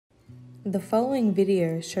The following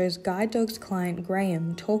video shows Guide Dogs client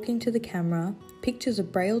Graeme talking to the camera, pictures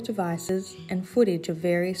of Braille devices, and footage of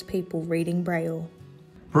various people reading Braille.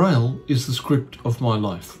 Braille is the script of my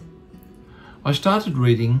life. I started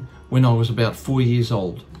reading when I was about 4 years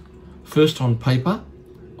old, first on paper,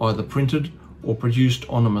 either printed or produced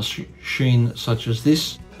on a machine such as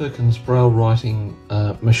this Perkins Braille writing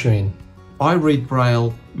machine. I read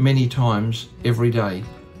Braille many times every day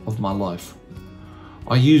of my life.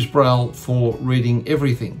 I use Braille for reading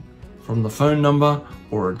everything, from the phone number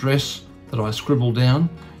or address that I scribble down,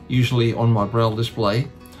 usually on my Braille display,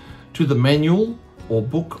 to the manual or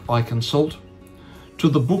book I consult, to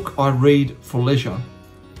the book I read for leisure,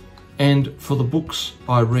 and for the books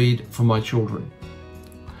I read for my children.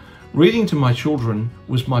 Reading to my children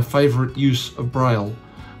was my favourite use of Braille,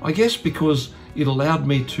 I guess because it allowed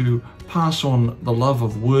me to pass on the love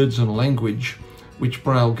of words and language which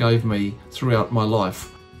Braille gave me throughout my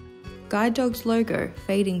life. Guide Dogs logo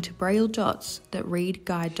fading to Braille dots that read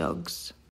Guide Dogs.